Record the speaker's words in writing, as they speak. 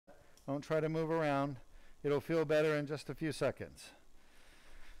Don't try to move around. It'll feel better in just a few seconds.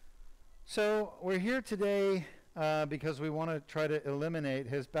 So we're here today because we want to try to eliminate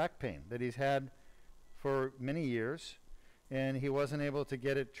his back pain that he's had for many years, and he wasn't able to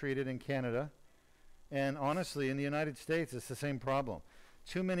get it treated in Canada. And honestly, in the United States, it's the same problem.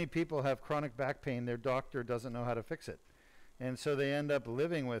 Too many people have chronic back pain. Their doctor doesn't know how to fix it. And so they end up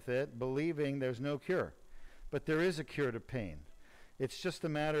living with it, believing there's no cure. But there is a cure to pain. It's just a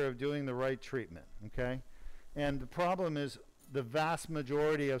matter of doing the right treatment, okay? And the problem is the vast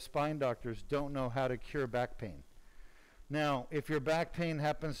majority of spine doctors don't know how to cure back pain. Now, if your back pain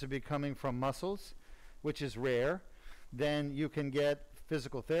happens to be coming from muscles, which is rare, then you can get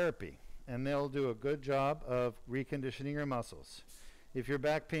physical therapy, and they'll do a good job of reconditioning your muscles. If your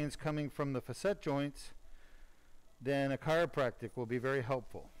back pain is coming from the facet joints, then a chiropractic will be very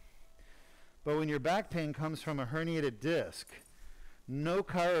helpful. But when your back pain comes from a herniated disc, no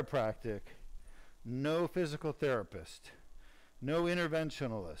chiropractic, no physical therapist, no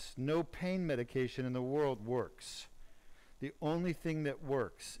interventionalist, no pain medication in the world works. The only thing that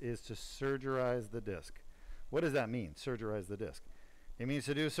works is to surgerize the disc. What does that mean, surgerize the disc? It means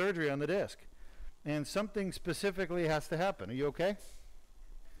to do surgery on the disc. And something specifically has to happen. Are you okay?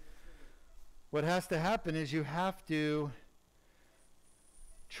 What has to happen is you have to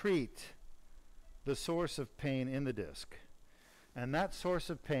treat the source of pain in the disc. And that source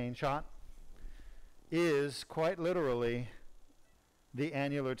of pain, shot, is quite literally the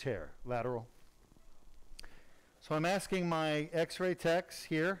annular tear, lateral. So I'm asking my x-ray techs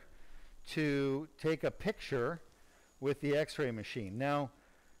here to take a picture with the x-ray machine. Now,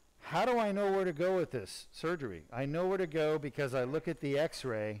 how do I know where to go with this surgery? I know where to go because I look at the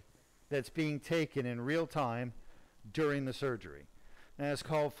x-ray that's being taken in real time during the surgery. And it's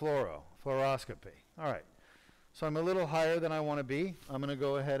called fluoroscopy. All right. So I'm a little higher than I want to be. I'm going to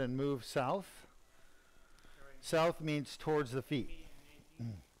go ahead and move south. South means towards the feet.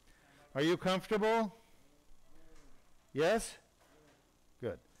 Are you comfortable? Yes?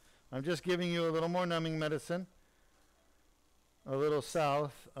 Good. I'm just giving you a little more numbing medicine, a little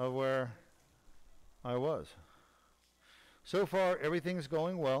south of where I was. So far, everything's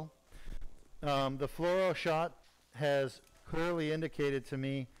going well. The fluoro shot has clearly indicated to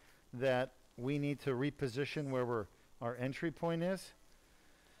me that we need to reposition where our entry point is.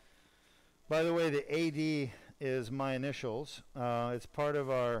 By the way, the AD is my initials. It's part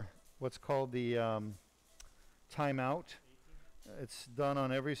of our what's called the timeout. It's done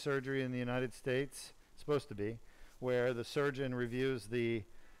on every surgery in the United States. It's supposed to be, where the surgeon reviews the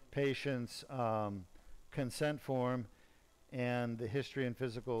patient's consent form and the history and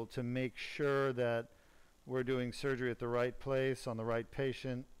physical to make sure that we're doing surgery at the right place, on the right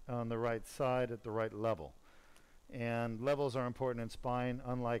patient, on the right side, at the right level. And levels are important in spine,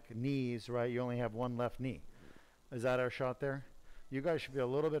 unlike knees, right? You only have one left knee. Is that our shot there? You guys should be a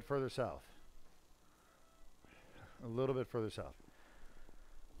little bit further south. A little bit further south.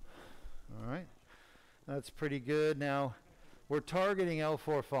 All right. That's pretty good. Now, we're targeting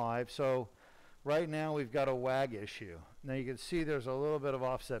L4-5, so right now we've got a WAG issue. Now you can see there's a little bit of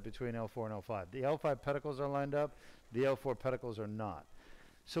offset between L4 and L5. The L5 pedicles are lined up, the L4 pedicles are not.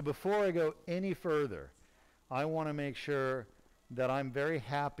 So before I go any further, I want to make sure that I'm very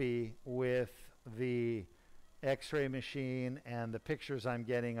happy with the x-ray machine and the pictures I'm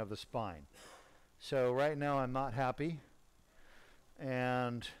getting of the spine. So right now I'm not happy,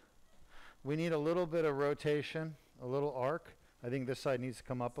 and we need a little bit of rotation, a little arc. I think this side needs to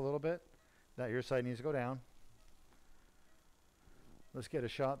come up a little bit. That your side needs to go down. Let's get a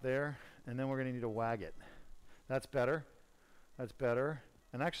shot there, and then we're going to need to wag it. That's better. That's better.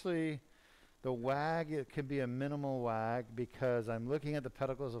 And actually, the wag, it could be a minimal wag because I'm looking at the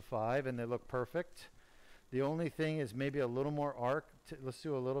pedicles of 5 and they look perfect. The only thing is maybe a little more arc. Let's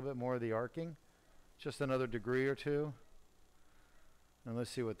do a little bit more of the arcing. Just another degree or two. And let's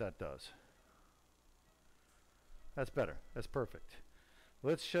see what that does. That's better. That's perfect.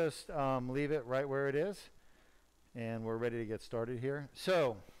 Let's just leave it right where it is. And we're ready to get started here.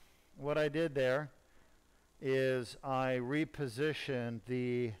 So what I did there is I repositioned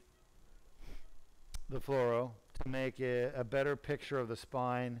the fluoro to make it a better picture of the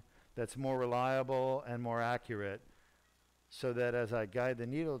spine that's more reliable and more accurate, so that as I guide the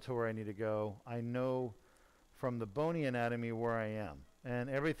needle to where I need to go, I know from the bony anatomy where I am. And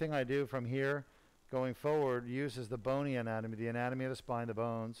everything I do from here going forward uses the bony anatomy, the anatomy of the spine, the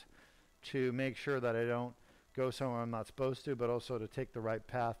bones, to make sure that I don't go somewhere I'm not supposed to, but also to take the right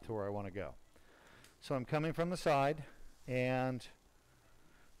path to where I want to go. So I'm coming from the side, and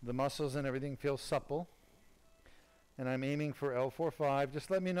the muscles and everything feel supple. and I'm aiming for L4-5. Just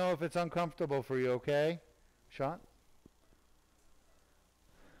let me know if it's uncomfortable for you, okay? Shot.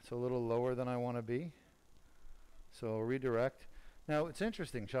 It's a little lower than I want to be. So redirect. Now it's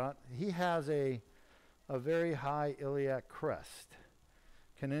interesting, Shot. He has a very high iliac crest.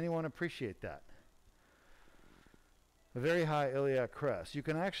 Can anyone appreciate that? A very high iliac crest. You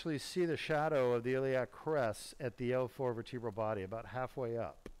can actually see the shadow of the iliac crest at the L4 vertebral body, about halfway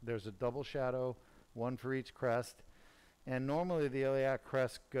up. There's a double shadow, one for each crest. And normally the iliac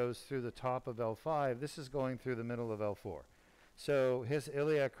crest goes through the top of L5. This is going through the middle of L4. So his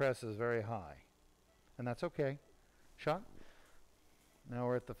iliac crest is very high. And that's okay. Shot. Now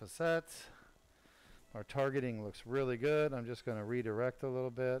we're at the facets. Our targeting looks really good. I'm just going to redirect a little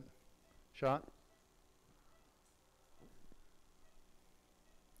bit. Shot.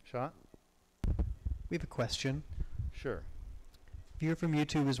 Shot. We have a question. Sure. Viewer from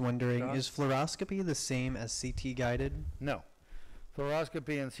YouTube is wondering, Shot. is fluoroscopy the same as CT guided? No.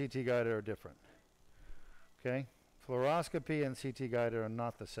 Fluoroscopy and CT guided are different. Okay? Fluoroscopy and CT guided are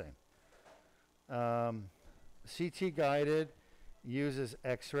not the same. CT guided uses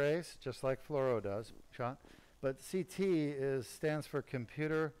X-rays, just like fluoro does, Shot. But CT stands for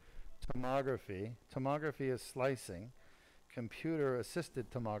computer tomography. Tomography is slicing. Computer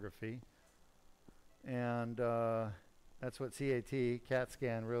assisted tomography. And that's what CAT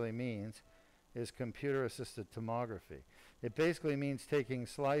scan really means, is computer assisted tomography. It basically means taking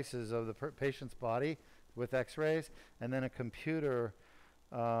slices of the patient's body with X-rays, and then a computer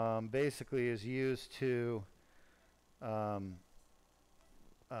basically is used to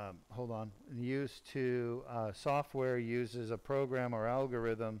software uses a program or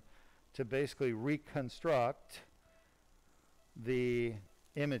algorithm to basically reconstruct the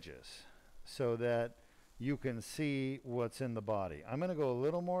images so that you can see what's in the body. I'm going to go a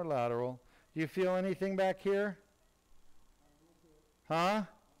little more lateral. Do you feel anything back here? Huh?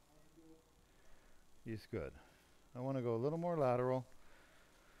 He's good. I want to go a little more lateral.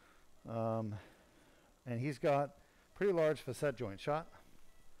 And he's got pretty large facet joint. Shot.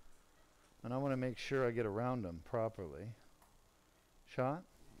 And I want to make sure I get around him properly. Shot.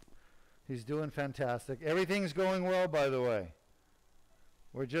 He's doing fantastic. Everything's going well, by the way.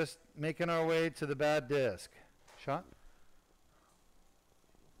 We're just making our way to the bad disc. Shot.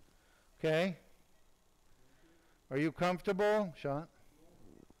 Okay. Are you comfortable? Shot.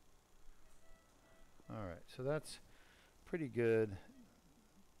 All right, so that's pretty good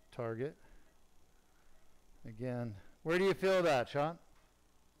target. Again, where do you feel that, Shot?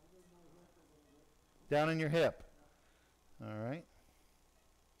 Down in your hip. All right.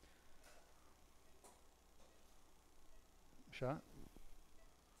 Shot.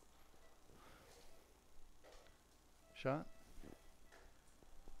 Shot.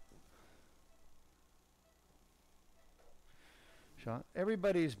 Shot.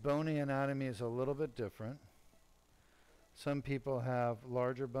 Everybody's bony anatomy is a little bit different. Some people have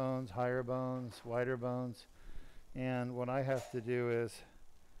larger bones, higher bones, wider bones. And what I have to do is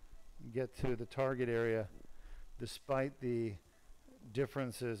get to the target area despite the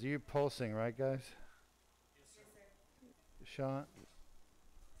differences. You're pulsing, right, guys? Yes, sir. Shot.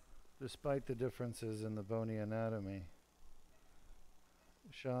 Despite the differences in the bony anatomy.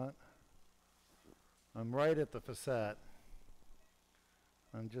 Shot. I'm right at the facet.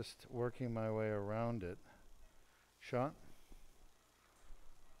 I'm just working my way around it. Shot.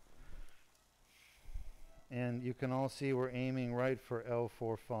 And you can all see we're aiming right for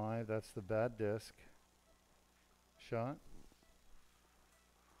L4-5. That's the bad disc. Shot.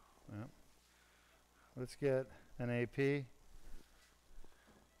 Yep. Let's get an AP.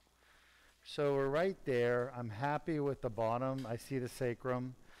 So we're right there. I'm happy with the bottom. I see the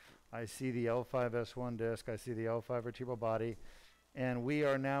sacrum. I see the L5-S1 disc. I see the L5 vertebral body. And we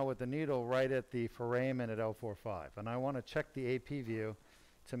are now with the needle right at the foramen at L4-5. And I want to check the AP view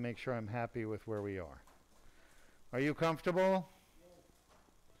to make sure I'm happy with where we are. Are you comfortable?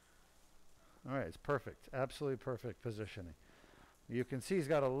 All right, it's perfect. Absolutely perfect positioning. You can see he's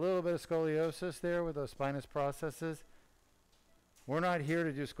got a little bit of scoliosis there with those spinous processes. We're not here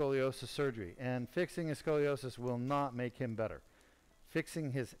to do scoliosis surgery, and fixing his scoliosis will not make him better.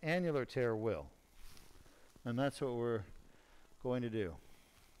 Fixing his annular tear will. And that's what we're going to do.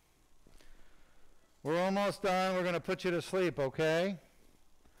 We're almost done. We're going to put you to sleep, okay?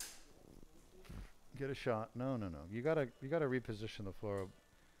 Get a shot. No. You gotta reposition the floor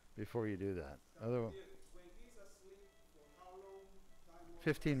before you do that. Otherwise,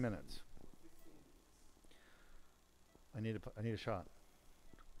 15 minutes. I need a shot.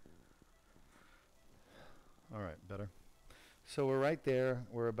 All right, better. So we're right there.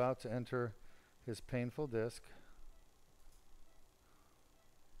 We're about to enter his painful disc.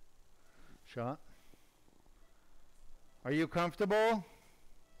 Shot. Are you comfortable?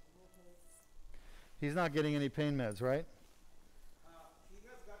 He's not getting any pain meds, right? He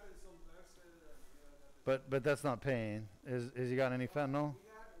has gotten some drugs. But that's not pain. Is he got any fentanyl? He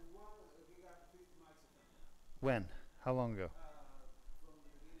got 50 miles. When? How long ago? From the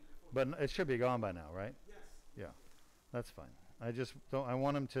beginning before. But it should be gone by now, right? Yes. Yeah, that's fine. I just don't, I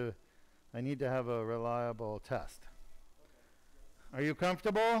want him to, I need to have a reliable test. Are you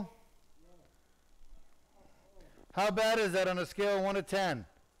comfortable? How bad is that on a scale of 1 to 10?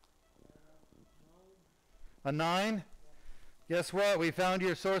 A 9? Guess what? We found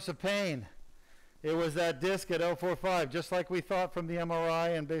your source of pain. It was that disc at L45, just like we thought from the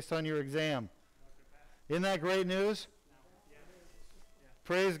MRI and based on your exam. Isn't that great news?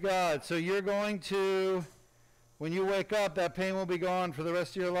 Praise God. So you're going to, when you wake up, that pain will be gone for the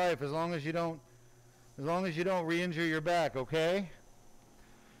rest of your life as long as you don't re-injure your back, okay?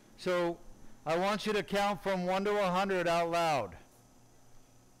 So I want you to count from 1 to 100 out loud.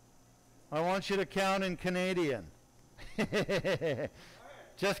 I want you to count in Canadian.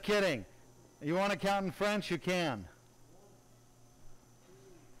 Just kidding. You want to count in French, you can.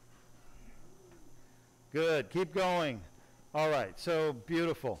 Good. Keep going. All right. So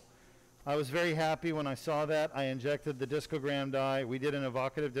beautiful. I was very happy when I saw that. I injected the discogram dye. We did an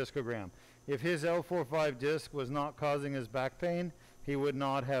evocative discogram. If his L45 disc was not causing his back pain, he would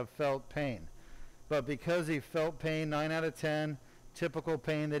not have felt pain. But because he felt pain, 9 out of 10, typical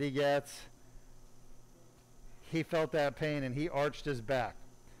pain that he gets, he felt that pain and he arched his back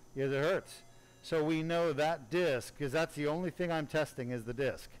because it hurts. So we know that disc, because that's the only thing I'm testing is the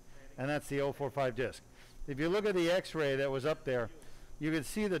disc, and that's the 045 disc. If you look at the x-ray that was up there, you can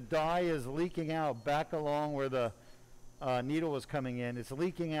see the dye is leaking out back along where the needle was coming in. It's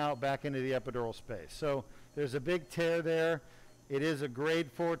leaking out back into the epidural space. So there's a big tear there. It is a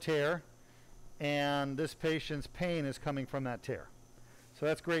grade 4 tear, and this patient's pain is coming from that tear. So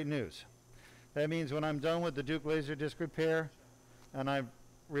that's great news. That means when I'm done with the Deuk Laser Disc Repair and I've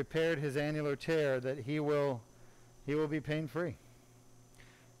repaired his annular tear, that he will be pain-free.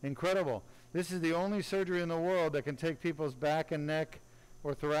 Incredible. This is the only surgery in the world that can take people's back and neck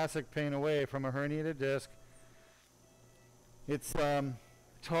or thoracic pain away from a herniated disc. It's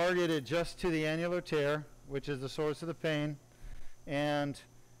targeted just to the annular tear, which is the source of the pain, and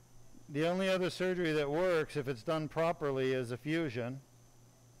the only other surgery that works if it's done properly is a fusion.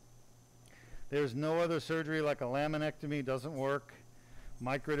 There's no other surgery like a laminectomy doesn't work,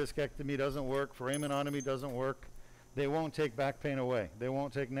 microdiscectomy doesn't work, foraminotomy doesn't work. They won't take back pain away. They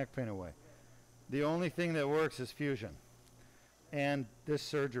won't take neck pain away. The only thing that works is fusion and this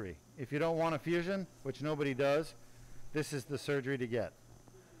surgery. If you don't want a fusion, which nobody does, this is the surgery to get.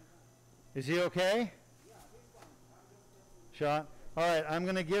 Is he okay? Shot? All right, I'm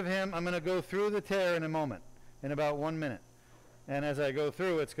going to go through the tear in a moment, in about 1 minute. And as I go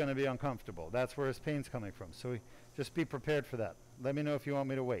through, it's going to be uncomfortable. That's where his pain's coming from. So just be prepared for that. Let me know if you want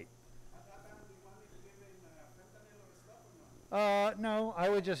me to wait. No, I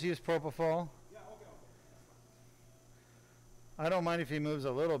would just use propofol. I don't mind if he moves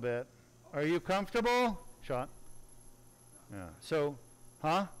a little bit. Are you comfortable? Shot? Yeah. So,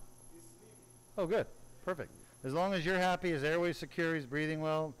 huh? Oh, good. Perfect. As long as you're happy, his airway's secure, he's breathing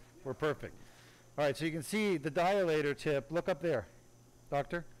well, we're perfect. All right, so you can see the dilator tip. Look up there,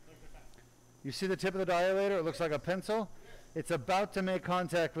 doctor. You see the tip of the dilator? It looks like a pencil. It's about to make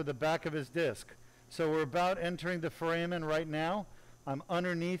contact with the back of his disc. So we're about entering the foramen right now. I'm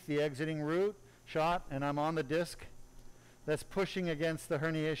underneath the exiting root, shot, and I'm on the disc that's pushing against the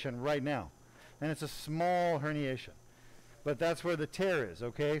herniation right now. And it's a small herniation. But that's where the tear is,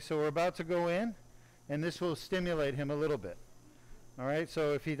 okay? So we're about to go in, and this will stimulate him a little bit. All right,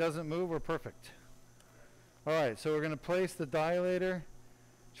 so if he doesn't move, we're perfect. All right, so we're going to place the dilator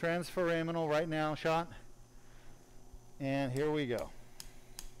transforaminal right now, shot. And here we go.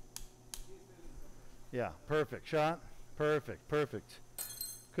 Yeah, perfect. Shot. Perfect, perfect.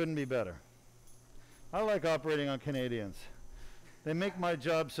 Couldn't be better. I like operating on Canadians. They make my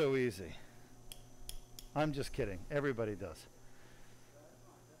job so easy. I'm just kidding. Everybody does.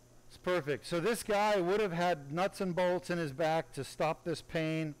 It's perfect. So this guy would have had nuts and bolts in his back to stop this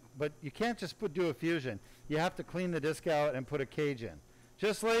pain, but you can't just do a fusion. You have to clean the disc out and put a cage in.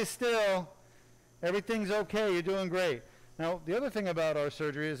 Just lay still. Everything's okay. You're doing great. Now, the other thing about our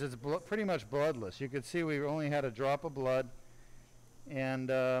surgery is it's pretty much bloodless. You could see we only had a drop of blood. And,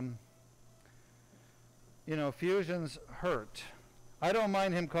 you know, fusions hurt. I don't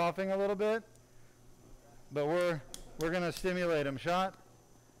mind him coughing a little bit, but we're going to stimulate him. Shot?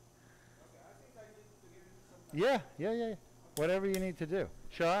 Yeah. Whatever you need to do.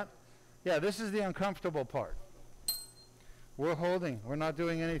 Shot? Yeah, this is the uncomfortable part. We're holding. We're not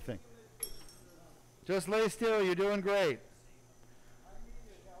doing anything. Just lay still. You're doing great.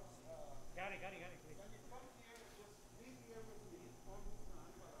 Got it, got it, got it. Can you come here and just be here with me all this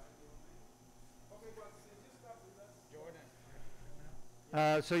time while I do it? Okay, but since you start with us,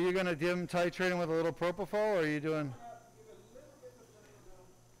 Jordan. So you're going to dim titrating with a little propofol, or are you doing?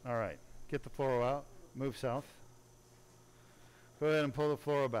 All right. Get the fluoro out. Move south. Go ahead and pull the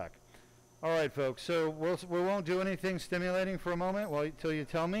fluoro back. All right, folks. So we won't do anything stimulating for a moment until you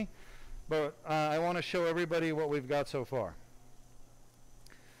tell me. But I want to show everybody what we've got so far.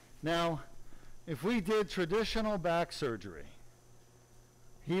 Now, if we did traditional back surgery,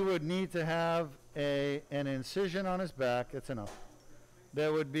 he would need to have an incision on his back. That's enough.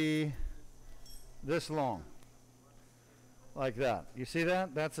 That would be this long, like that. You see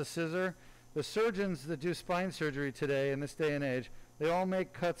that? That's a scissor. The surgeons that do spine surgery today, in this day and age, they all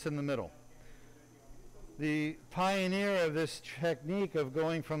make cuts in the middle. The pioneer of this technique of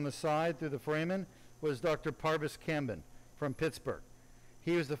going from the side through the foramen was Dr. Parvis Cambon from Pittsburgh.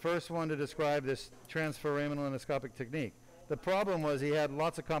 He was the first one to describe this transforaminal endoscopic technique. The problem was he had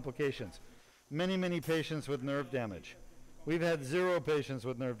lots of complications. Many, many patients with nerve damage. We've had 0 patients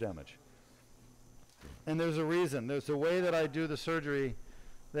with nerve damage. And there's a reason. There's a way that I do the surgery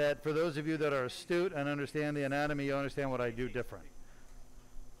that for those of you that are astute and understand the anatomy, you understand what I do different.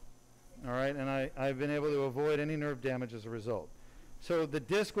 All right, and I've been able to avoid any nerve damage as a result. So the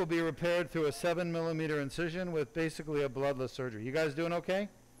disc will be repaired through a 7mm incision with basically a bloodless surgery. You guys doing okay?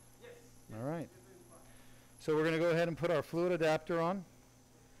 yes. All right. So we're going to go ahead and put our fluid adapter on.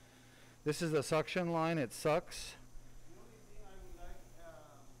 This is a suction line. It sucks. The only thing I would like,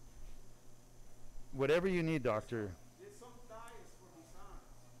 Whatever you need, doctor. there's some ties for his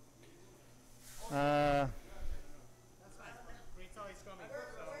arms. Uh, That's fine. Rachel is coming, so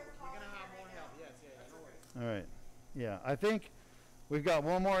we're gonna have more help. Yes, no worries. all right. Yeah, I think we've got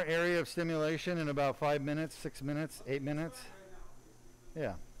one more area of stimulation in about 5 minutes, 6 minutes, 8 minutes.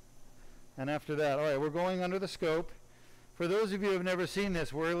 Yeah. And after that, all right, we're going under the scope. For those of you who have never seen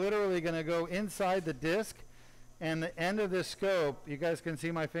this, we're literally going to go inside the disc, and the end of this scope, you guys can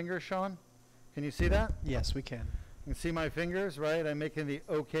see my fingers, Sean? Can you see that? Yes, we can. You can see my fingers, right? I'm making the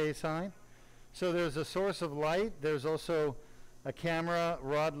OK sign. So there's a source of light. There's also a camera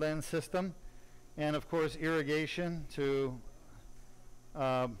rod lens system, and of course irrigation to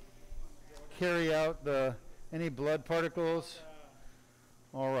carry out any blood particles.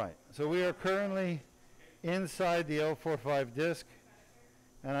 All right. So we are currently inside the L45 disc,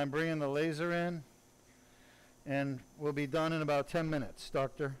 and I'm bringing the laser in, and we'll be done in about 10 minutes,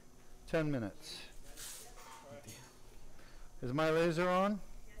 doctor. 10 minutes. Is my laser on?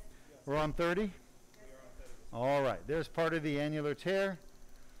 We're on 30? All right. There's part of the annular tear.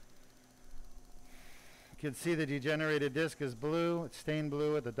 You can see the degenerated disc is blue. It's stained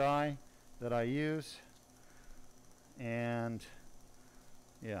blue with the dye that I use. And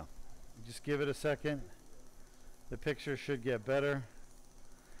yeah, just give it a second. The picture should get better.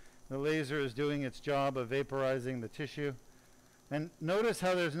 The laser is doing its job of vaporizing the tissue. And notice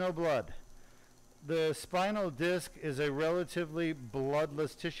how there's no blood. The spinal disc is a relatively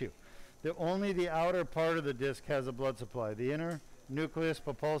bloodless tissue. Only the outer part of the disc has a blood supply. The inner nucleus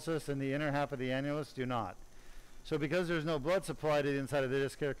pulposus and the inner half of the annulus do not. So because there's no blood supply to the inside of the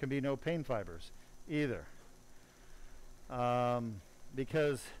disc, there can be no pain fibers either.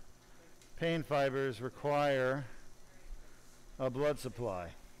 Because pain fibers require a blood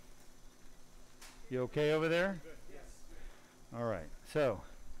supply. You okay over there? All right, so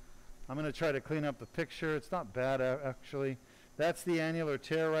I'm going to try to clean up the picture. It's not bad, actually. That's the annular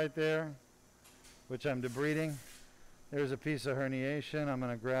tear right there, which I'm debriding. There's a piece of herniation I'm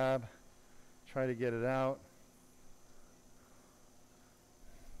going to grab, try to get it out.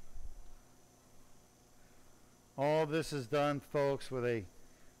 All this is done, folks, with a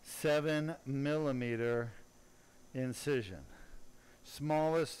 7mm incision.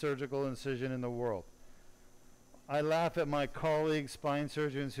 Smallest surgical incision in the world. I laugh at my colleagues, spine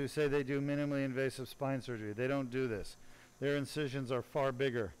surgeons, who say they do minimally invasive spine surgery. They don't do this. Their incisions are far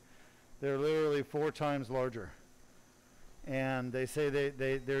bigger. They're literally 4 times larger. And they say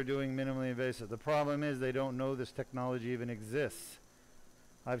they're doing minimally invasive. The problem is they don't know this technology even exists.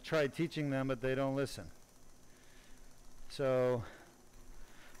 I've tried teaching them, but they don't listen. So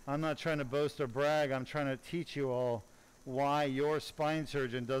I'm not trying to boast or brag. I'm trying to teach you all why your spine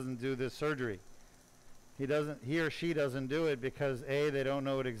surgeon doesn't do this surgery. He or she doesn't do it because A, they don't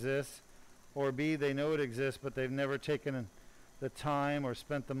know it exists, or B, they know it exists, but they've never taken the time or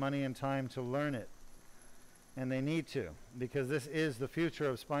spent the money and time to learn it. And they need to, because this is the future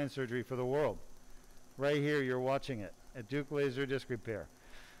of spine surgery for the world. Right here, you're watching it at Deuk Laser Disc Repair.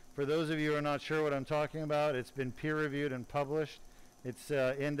 For those of you who are not sure what I'm talking about, it's been peer-reviewed and published. It's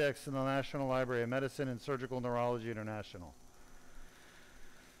indexed in the National Library of Medicine and Surgical Neurology International.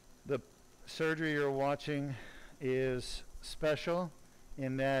 The surgery you're watching is special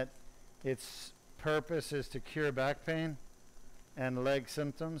in that its purpose is to cure back pain and leg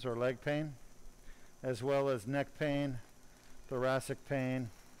symptoms or leg pain, as well as neck pain, thoracic pain,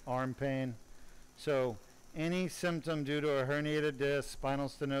 arm pain. So any symptom due to a herniated disc, spinal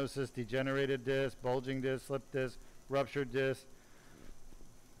stenosis, degenerated disc, bulging disc, slip disc, ruptured disc,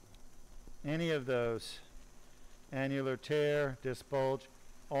 any of those, annular tear, disc bulge,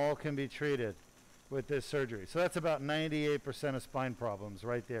 all can be treated with this surgery. So that's about 98% of spine problems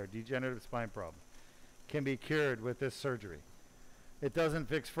right there, degenerative spine problems, can be cured with this surgery. It doesn't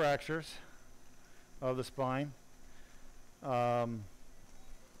fix fractures of the spine, but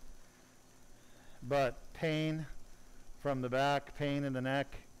pain from the back, pain in the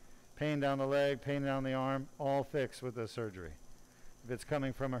neck, pain down the leg, pain down the arm, all fixed with this surgery if it's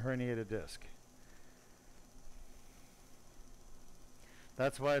coming from a herniated disc.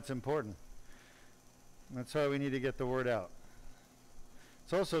 That's why it's important. That's why we need to get the word out.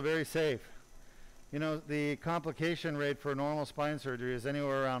 It's also very safe. You know, the complication rate for normal spine surgery is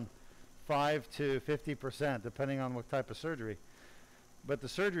anywhere around 5 to 50%, depending on what type of surgery. But the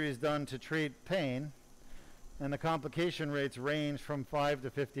surgery is done to treat pain, and the complication rates range from 5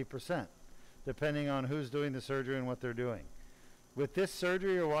 to 50%, depending on who's doing the surgery and what they're doing. With this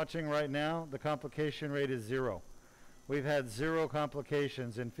surgery you're watching right now, the complication rate is 0. We've had 0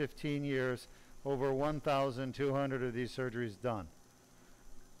 complications in 15 years, over 1,200 of these surgeries done.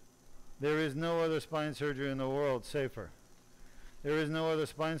 There is no other spine surgery in the world safer. There is no other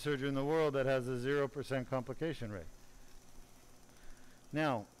spine surgery in the world that has a 0% complication rate.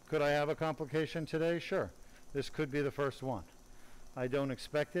 Now, could I have a complication today? Sure. This could be the first one. I don't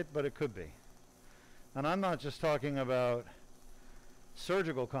expect it, but it could be. And I'm not just talking about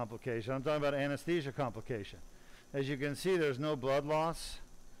surgical complication. I'm talking about anesthesia complication. As you can see, there's no blood loss.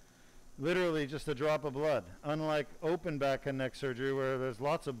 Literally just a drop of blood. Unlike open back and neck surgery where there's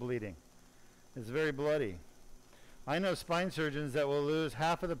lots of bleeding. It's very bloody. I know spine surgeons that will lose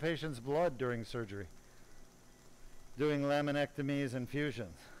half of the patient's blood during surgery, doing laminectomies and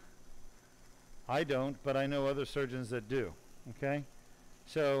fusions. I don't, but I know other surgeons that do. Okay?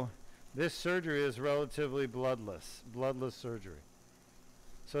 So this surgery is relatively bloodless surgery.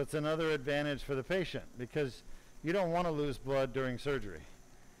 So it's another advantage for the patient because you don't want to lose blood during surgery.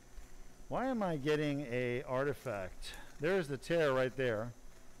 Why am I getting a artifact? There's the tear right there.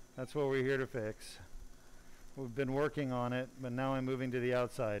 That's what we're here to fix. We've been working on it, but now I'm moving to the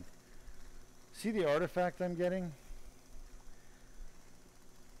outside. See the artifact I'm getting?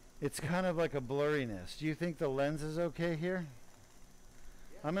 It's kind of like a blurriness. Do you think the lens is okay here?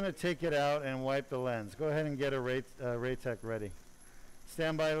 I'm going to take it out and wipe the lens. Go ahead and get a Raytech ready.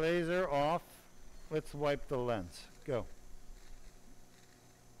 Standby laser off. Let's wipe the lens. Go.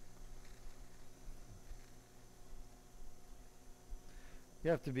 You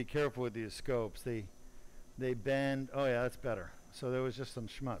have to be careful with these scopes. They bend. Oh yeah, that's better. So there was just some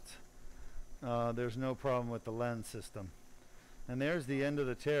schmutz. There's no problem with the lens system. And there's the end of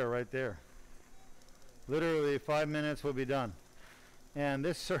the tear right there. Literally 5 minutes will be done. And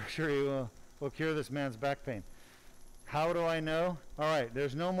this surgery will cure this man's back pain. How do I know? All right,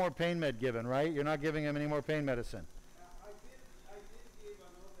 there's no more pain med given, right? You're not giving him any more pain medicine. I did give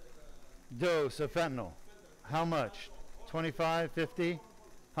another Dose of fentanyl. How much? 25, 50?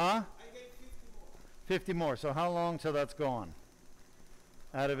 Huh? I gave 50 more. 50 more. So how long till that's gone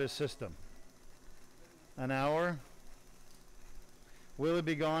out of his system? An hour? Will it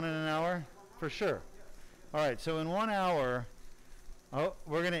be gone in an hour? For sure. All right, so in 1 hour,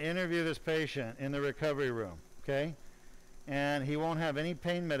 we're going to interview this patient in the recovery room, okay? And he won't have any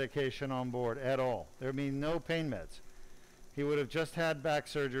pain medication on board at all. There'll be no pain meds. He would have just had back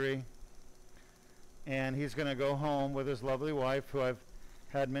surgery, and he's going to go home with his lovely wife, who I've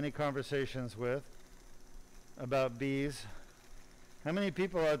had many conversations with about bees. How many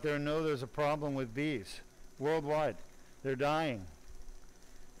people out there know there's a problem with bees worldwide? They're dying.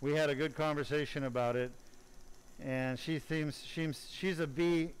 We had a good conversation about it, and she's a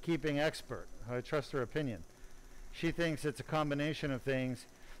beekeeping expert. I trust her opinion. She thinks it's a combination of things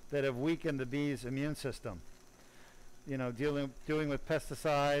that have weakened the bee's immune system. You know, dealing with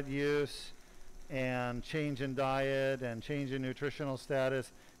pesticide use and change in diet and change in nutritional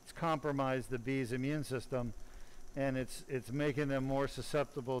status. It's compromised the bee's immune system, and it's making them more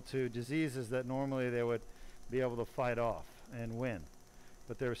susceptible to diseases that normally they be able to fight off and win.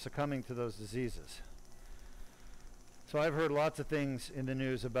 But they're succumbing to those diseases. So I've heard lots of things in the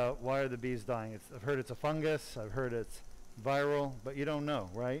news about why are the bees dying. I've heard it's a fungus, I've heard it's viral, but you don't know,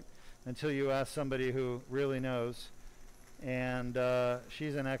 right? Until you ask somebody who really knows. And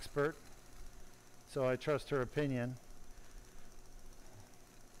she's an expert, so I trust her opinion.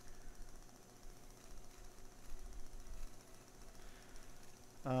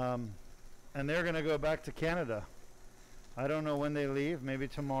 And they're going to go back to Canada. I don't know when they leave, maybe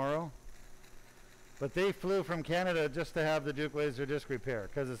tomorrow. But they flew from Canada just to have the Deuk Laser Disc Repair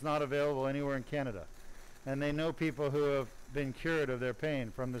because it's not available anywhere in Canada. And they know people who have been cured of their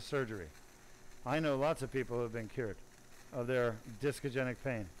pain from the surgery. I know lots of people who have been cured of their discogenic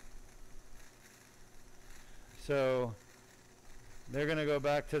pain. So they're going to go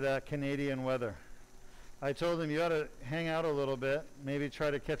back to that Canadian weather. I told them you ought to hang out a little bit, maybe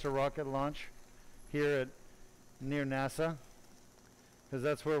try to catch a rocket launch here near NASA, because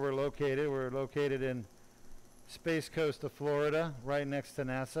that's where we're located. We're located in Space Coast of Florida, right next to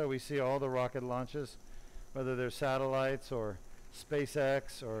NASA. We see all the rocket launches, whether they're satellites or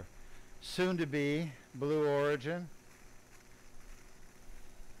SpaceX or soon to be Blue Origin.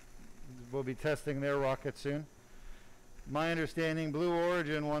 We'll be testing their rocket soon. My understanding, Blue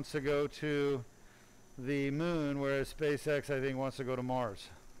Origin wants to go to the moon, whereas SpaceX, I think, wants to go to Mars.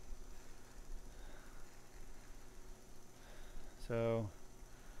 So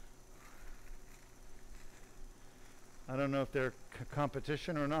I don't know if they're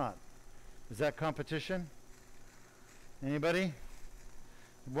competition or not. Is that competition? Anybody?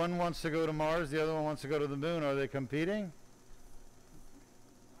 One wants to go to Mars, the other one wants to go to the moon. Are they competing?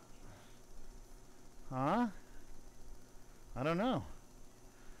 Huh? I don't know.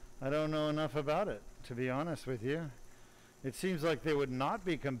 I don't know enough about it, to be honest with you. It seems like they would not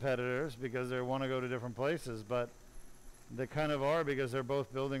be competitors because they want to go to different places, but they kind of are because they're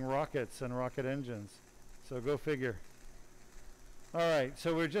both building rockets and rocket engines. So go figure. All right,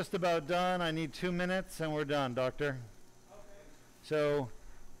 so we're just about done. I need 2 minutes and we're done, doctor. Okay. So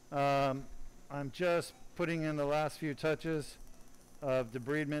I'm just putting in the last few touches of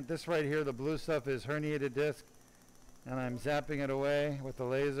debridement. This right here, the blue stuff, is herniated disc, and I'm zapping it away with the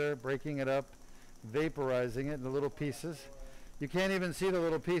laser, breaking it up, vaporizing it into little pieces. You can't even see the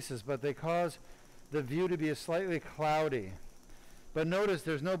little pieces, but they cause the view to be slightly cloudy. But notice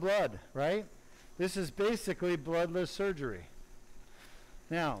there's no blood, right? This is basically bloodless surgery.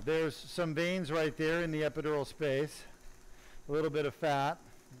 Now, there's some veins right there in the epidural space, a little bit of fat,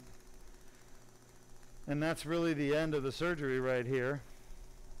 and that's really the end of the surgery right here.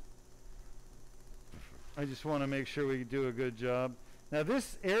 I just want to make sure we do a good job. Now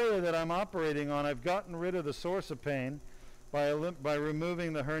this area that I'm operating on, I've gotten rid of the source of pain by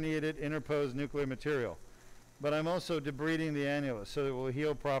removing the herniated interposed nuclear material. But I'm also debriding the annulus so it will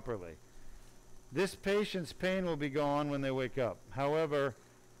heal properly. This patient's pain will be gone when they wake up. However,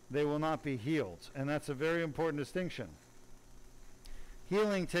 they will not be healed, and that's a very important distinction.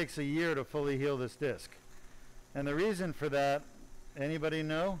 Healing takes a year to fully heal this disc. And the reason for that, anybody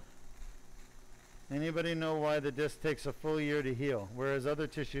know? Anybody know why the disc takes a full year to heal, whereas other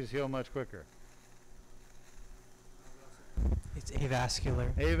tissues heal much quicker? It's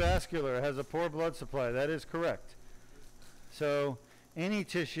avascular. Avascular, has a poor blood supply. That is correct. So any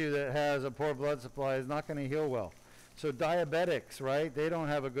tissue that has a poor blood supply is not going to heal well. So diabetics, right? They don't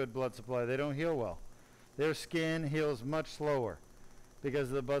have a good blood supply. They don't heal well. Their skin heals much slower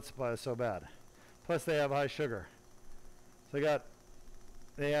because the blood supply is so bad. Plus they have high sugar. So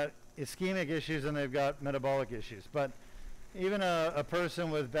they have ischemic issues and they've got metabolic issues. But even a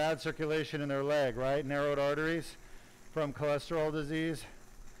person with bad circulation in their leg, right? Narrowed arteries from cholesterol disease,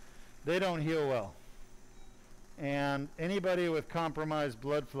 they don't heal well. And anybody with compromised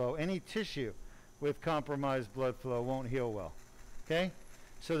blood flow, any tissue with compromised blood flow won't heal well. Okay?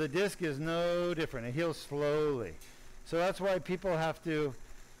 So the disc is no different. It heals slowly. So that's why people have to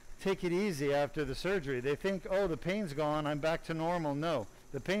take it easy after the surgery. They think, oh, the pain's gone, I'm back to normal. No,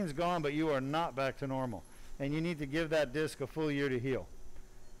 the pain's gone, but you are not back to normal. And you need to give that disc a full year to heal.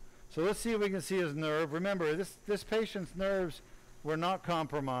 So let's see if we can see his nerve. Remember, this patient's nerves were not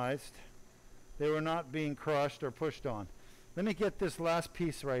compromised. They were not being crushed or pushed on. Let me get this last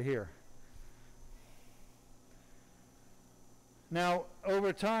piece right here. Now,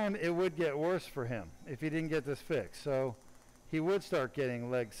 over time, it would get worse for him if he didn't get this fixed. So he would start getting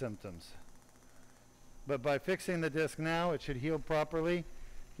leg symptoms. But by fixing the disc now, it should heal properly.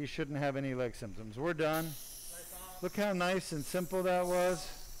 He shouldn't have any leg symptoms. We're done. Look how nice and simple that was.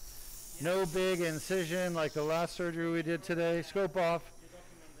 No big incision like the last surgery we did today. Scope off.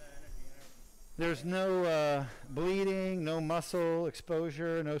 There's no bleeding, no muscle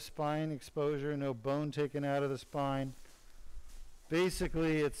exposure, no spine exposure, no bone taken out of the spine.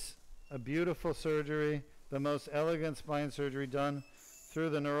 Basically, it's a beautiful surgery, the most elegant spine surgery done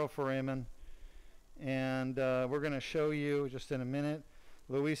through the neuroforamen. And we're going to show you just in a minute.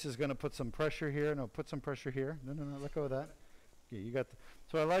 Luis is going to put some pressure here. No, put some pressure here. No, let go of that. Yeah, you got.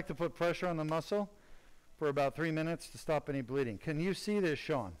 So I like to put pressure on the muscle for about 3 minutes to stop any bleeding. Can you see this,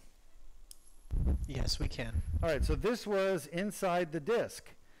 Sean? Yes, we can. All right, so this was inside the disc.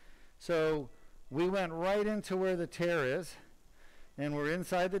 So we went right into where the tear is, and we're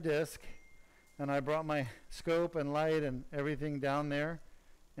inside the disc, and I brought my scope and light and everything down there,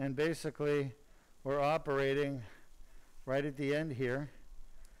 and basically we're operating right at the end here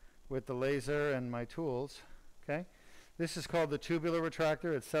with the laser and my tools, okay? This is called the tubular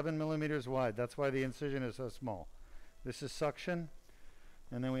retractor. It's 7 millimeters wide. That's why the incision is so small. This is suction,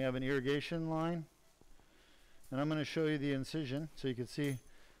 and then we have an irrigation line, and I'm going to show you the incision so you can see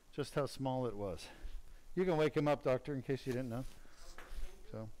just how small it was. You can wake him up, doctor, in case you didn't know.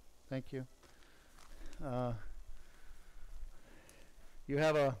 So, thank you. You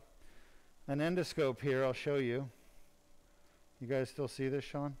have an endoscope here. I'll show you. You guys still see this,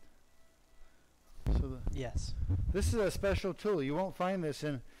 Sean? So Yes. this is a special tool. You won't find this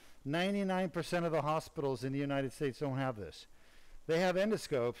in 99% of the hospitals in the United States. Don't have this. They have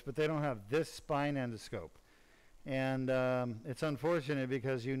endoscopes, but they don't have this spine endoscope. And it's unfortunate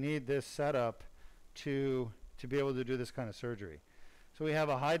because you need this setup to be able to do this kind of surgery. So we have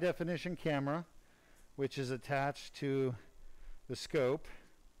a high definition camera, which is attached to the scope.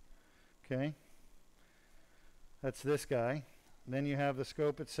 Okay. That's this guy. Then you have the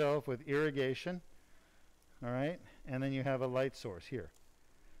scope itself with irrigation. All right. And then you have a light source here,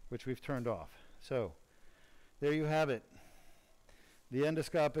 which we've turned off. So there you have it. The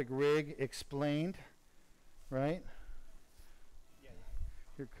endoscopic rig explained, right? Yeah.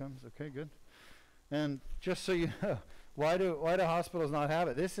 Here it comes. Okay, good. And just so you know, why do hospitals not have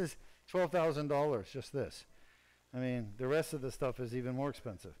it? This is $12,000, just this. I mean, the rest of the stuff is even more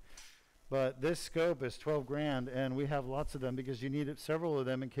expensive. But this scope is 12 grand, and we have lots of them because you need several of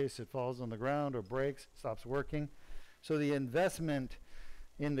them in case it falls on the ground or breaks, stops working. So the investment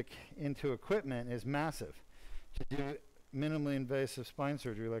into equipment is massive to do minimally invasive spine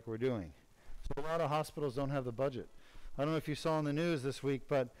surgery like we're doing. So a lot of hospitals don't have the budget. I don't know if you saw in the news this week,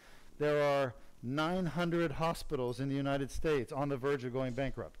 but there are 900 hospitals in the United States on the verge of going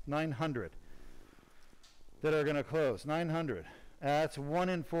bankrupt. 900 that are going to close. 900. That's 1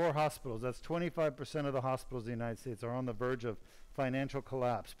 in 4 hospitals. That's 25% of the hospitals in the United States are on the verge of financial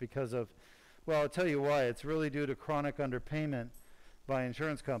collapse because of, well, I'll tell you why. It's really due to chronic underpayment by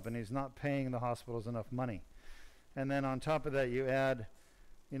insurance companies not paying the hospitals enough money. And then on top of that, you add,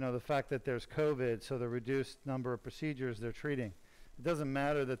 the fact that there's COVID, so the reduced number of procedures they're treating. It doesn't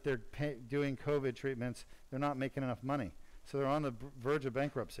matter that they're doing COVID treatments. They're not making enough money. So they're on the verge of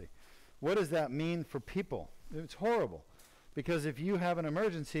bankruptcy. What does that mean for people? It's horrible. Because if you have an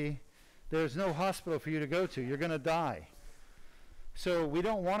emergency, there's no hospital for you to go to. You're going to die. So we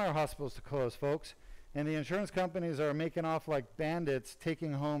don't want our hospitals to close, folks. And the insurance companies are making off like bandits,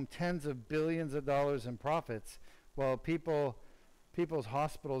 taking home tens of billions of dollars in profits, while people's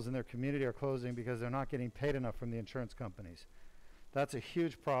hospitals in their community are closing because they're not getting paid enough from the insurance companies. That's a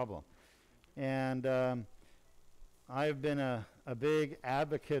huge problem. And I've been a big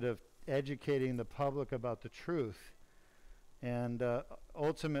advocate of educating the public about the truth. And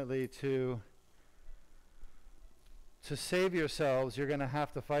ultimately, to save yourselves, you're going to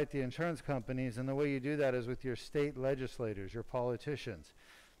have to fight the insurance companies. And the way you do that is with your state legislators, your politicians.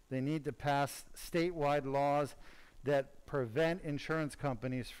 They need to pass statewide laws that prevent insurance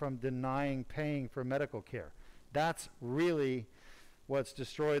companies from denying paying for medical care. That's really what's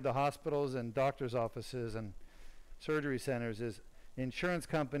destroyed the hospitals and doctors' offices and surgery centers is insurance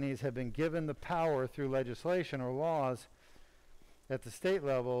companies have been given the power through legislation or laws at the state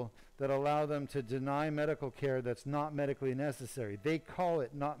level that allow them to deny medical care that's not medically necessary. They call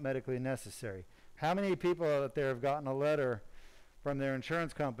it not medically necessary. How many people out there have gotten a letter from their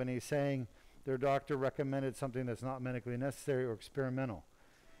insurance company saying their doctor recommended something that's not medically necessary or experimental?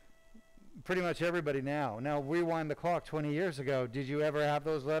 Pretty much everybody now. Now rewind the clock 20 years ago. Did you ever have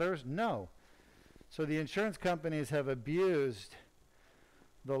those letters? No. So the insurance companies have abused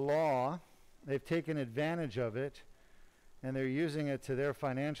the law. They've taken advantage of it. And they're using it to their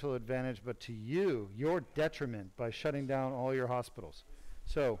financial advantage, but to your detriment by shutting down all your hospitals.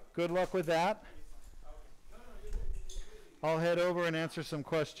 So good luck with that. I'll head over and answer some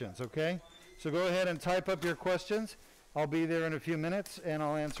questions, okay? So go ahead and type up your questions. I'll be there in a few minutes, and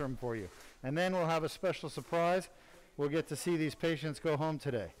I'll answer them for you. And then we'll have a special surprise. We'll get to see these patients go home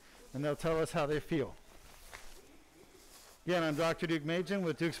today, and they'll tell us how they feel. Again, I'm Dr. Deuk Laser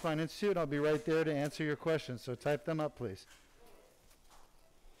with Deuk Spine Institute. I'll be right there to answer your questions, so type them up, please.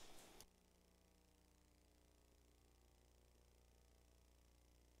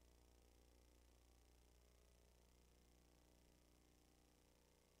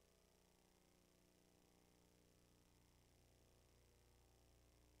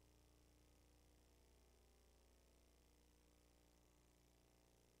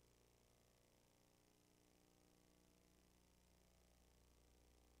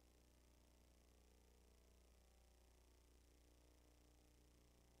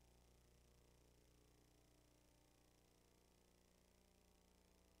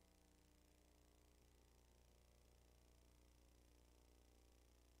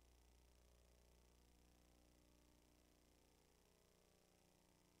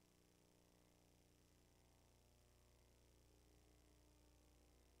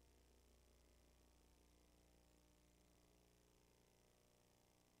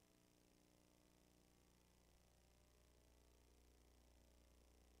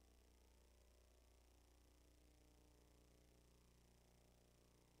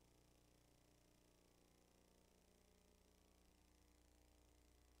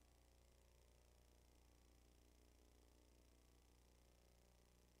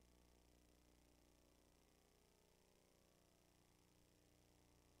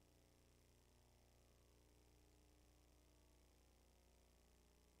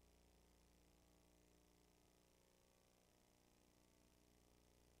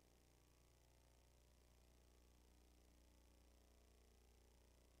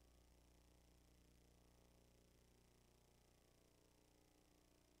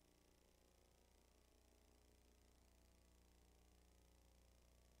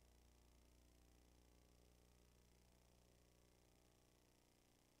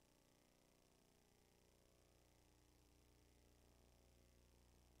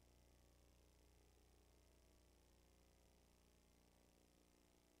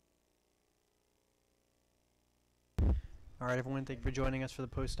 All right, everyone, thank you for joining us for the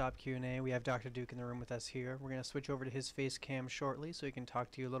post-op Q&A. We have Dr. Deuk in the room with us here. We're going to switch over to his face cam shortly so he can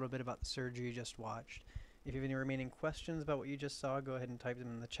talk to you a little bit about the surgery you just watched. If you have any remaining questions about what you just saw, go ahead and type them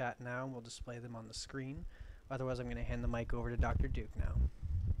in the chat now, and we'll display them on the screen. Otherwise, I'm going to hand the mic over to Dr. Deuk now.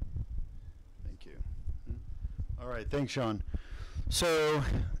 Thank you. All right, thanks, Sean. So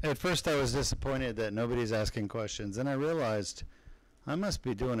at first I was disappointed that nobody's asking questions, and I realized I must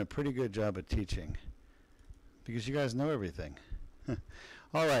be doing a pretty good job at teaching because you guys know everything.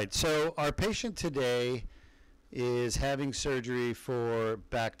 All right, so our patient today is having surgery for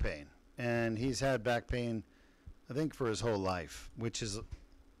back pain, and he's had back pain, I think, for his whole life, which is,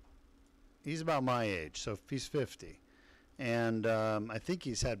 he's about my age, so he's 50. And I think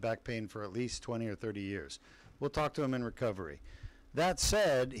he's had back pain for at least 20 or 30 years. We'll talk to him in recovery. That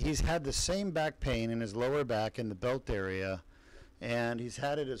said, he's had the same back pain in his lower back in the belt area, and he's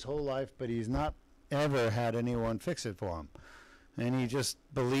had it his whole life, but he's not ever had anyone fix it for him. And he just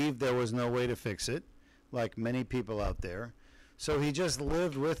believed there was no way to fix it, like many people out there. So he just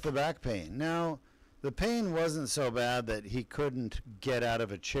lived with the back pain. Now, the pain wasn't so bad that he couldn't get out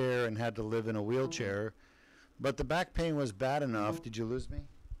of a chair and had to live in a wheelchair, but the back pain was bad enough. Did you lose me?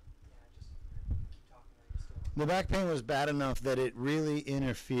 The back pain was bad enough that it really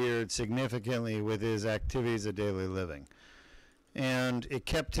interfered significantly with his activities of daily living. And it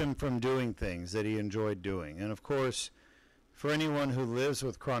kept him from doing things that he enjoyed doing. And of course, for anyone who lives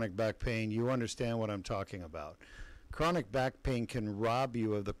with chronic back pain, you understand what I'm talking about. Chronic back pain can rob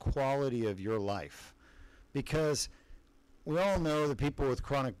you of the quality of your life. Because we all know that people with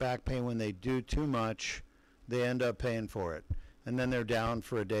chronic back pain, when they do too much, they end up paying for it. And then they're down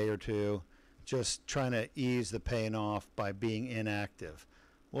for a day or two, just trying to ease the pain off by being inactive.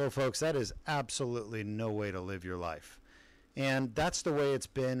 Well, folks, that is absolutely no way to live your life. And that's the way it's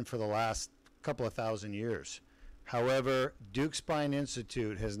been for the last couple of thousand years. However, Deuk Spine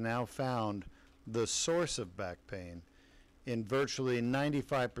Institute has now found the source of back pain in virtually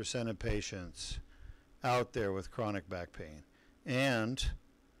 95% of patients out there with chronic back pain. And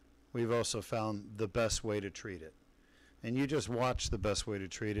we've also found the best way to treat it. And you just watch the best way to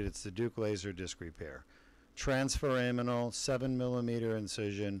treat it. It's the Deuk Laser Disc Repair. Transforaminal, 7mm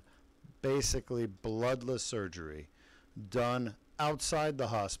incision, basically bloodless surgery, done outside the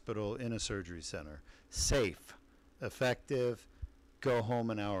hospital in a surgery center. Safe, effective, go home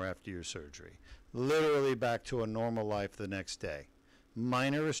an hour after your surgery. Literally back to a normal life the next day.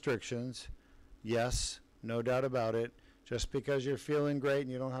 Minor restrictions, yes, no doubt about it. Just because you're feeling great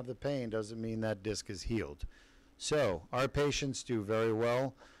and you don't have the pain doesn't mean that disc is healed. So our patients do very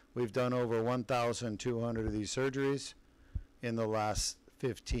well. We've done over 1,200 of these surgeries in the last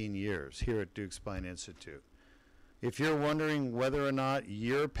 15 years here at Deuk Spine Institute. If you're wondering whether or not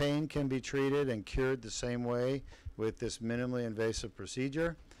your pain can be treated and cured the same way with this minimally invasive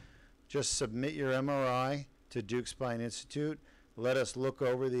procedure, just submit your MRI to Deuk Spine Institute. Let us look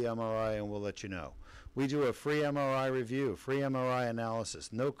over the MRI and we'll let you know. We do a free MRI review, free MRI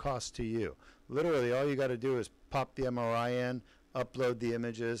analysis, no cost to you. Literally, all you got to do is pop the MRI in, upload the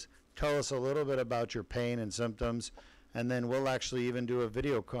images, tell us a little bit about your pain and symptoms, and then we'll actually even do a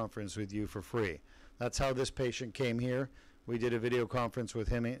video conference with you for free. That's how this patient came here. We did a video conference with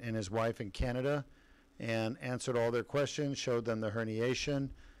him and his wife in Canada and answered all their questions, showed them the herniation,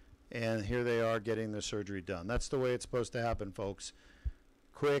 and here they are getting the surgery done. That's the way it's supposed to happen, folks.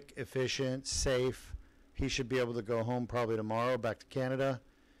 Quick, efficient, safe. He should be able to go home probably tomorrow, back to Canada,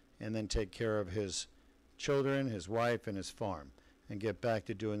 and then take care of his children, his wife, and his farm, and get back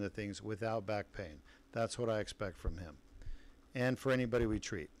to doing the things without back pain. That's what I expect from him, and for anybody we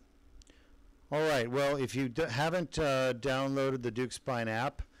treat. All right, well, if you haven't downloaded the Deuk Spine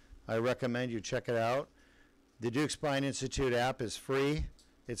app, I recommend you check it out. The Deuk Spine Institute app is free.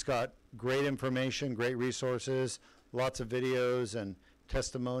 It's got great information, great resources, lots of videos and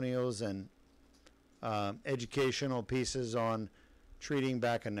testimonials and educational pieces on treating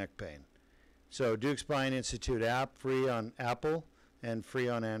back and neck pain. So Deuk Spine Institute app, free on Apple and free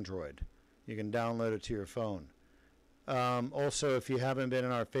on Android. You can download it to your phone. Also, if you haven't been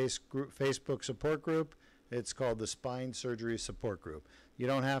in our Facebook support group, it's called the Spine Surgery Support Group. You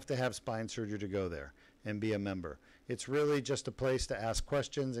don't have to have spine surgery to go there and be a member. It's really just a place to ask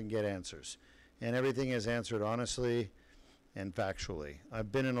questions and get answers. And everything is answered honestly and factually.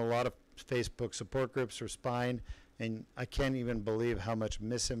 I've been in a lot of Facebook support groups for spine, and I can't even believe how much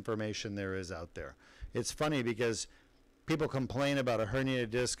misinformation there is out there. It's funny because people complain about a herniated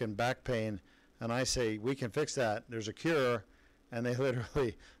disc and back pain, and I say, we can fix that. There's a cure, and they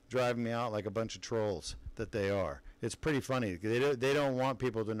literally drive me out like a bunch of trolls that they are. It's pretty funny. They don't want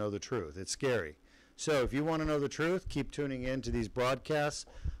people to know the truth. It's scary. So if you want to know the truth, keep tuning in to these broadcasts.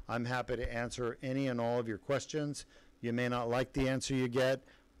 I'm happy to answer any and all of your questions. You may not like the answer you get,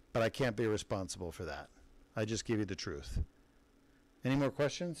 but I can't be responsible for that. I just give you the truth. Any more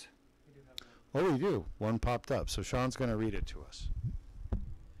questions? We do have one. Oh, we do. One popped up. So Sean's going to read it to us.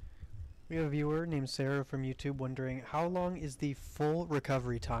 We have a viewer named Sarah from YouTube wondering, how long is the full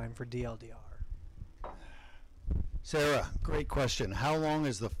recovery time for DLDR? Sarah, great question. How long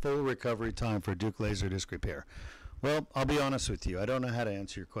is the full recovery time for Deuk Laser Disc Repair? Well, I'll be honest with you. I don't know how to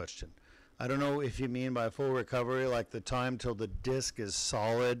answer your question. I don't know if you mean by full recovery like the time till the disc is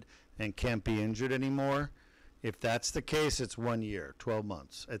solid and can't be injured anymore. If that's the case, it's 1 year, 12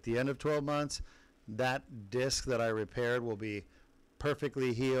 months. At the end of 12 months, that disc that I repaired will be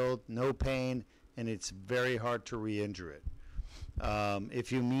perfectly healed, no pain, and it's very hard to re-injure it.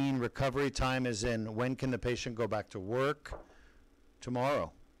 If you mean recovery time as in when can the patient go back to work?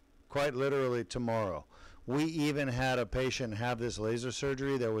 Tomorrow. Quite literally tomorrow. We even had a patient have this laser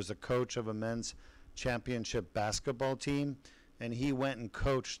surgery. There was a coach of a men's championship basketball team, and he went and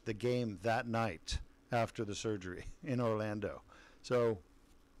coached the game that night after the surgery in Orlando. So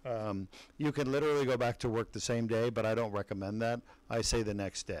you can literally go back to work the same day, but I don't recommend that. I say the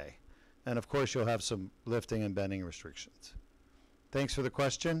next day. And of course, you'll have some lifting and bending restrictions. Thanks for the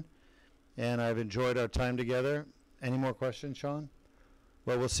question, and I've enjoyed our time together. Any more questions, Sean?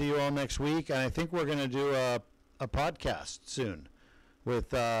 Well, we'll see you all next week, and I think we're going to do a podcast soon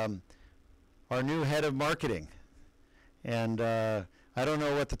with our new head of marketing. And I don't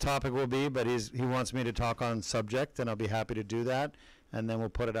know what the topic will be, but he wants me to talk on subject, and I'll be happy to do that, and then we'll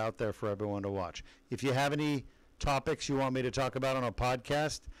put it out there for everyone to watch. If you have any topics you want me to talk about on a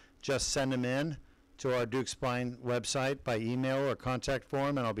podcast, just send them in to our Deuk Spine website by email or contact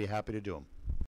form, and I'll be happy to do them.